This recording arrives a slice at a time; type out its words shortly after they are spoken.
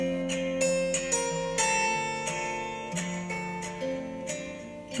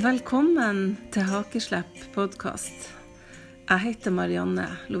Velkommen til Hakeslepp podcast. Jeg heter Marianne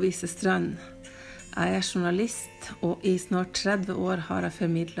Lovise Strand. Jeg er journalist, og i snart 30 år har jeg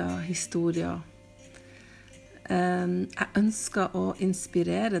formidlet historier. Jeg ønsker å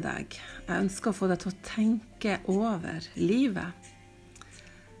inspirere deg. Jeg ønsker å få deg til å tenke over livet.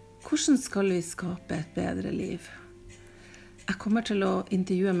 Hvordan skal vi skape et bedre liv? Jeg kommer til å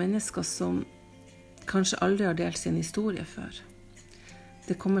intervjue mennesker som kanskje aldri har delt sin historie før.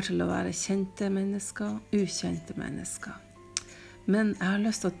 Det kommer til å være kjente mennesker, ukjente mennesker. Men jeg har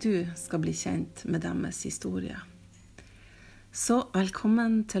lyst til at du skal bli kjent med deres historie. Så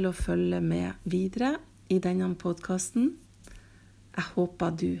velkommen til å følge med videre i denne podcasten. Jeg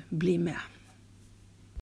håper du blir med.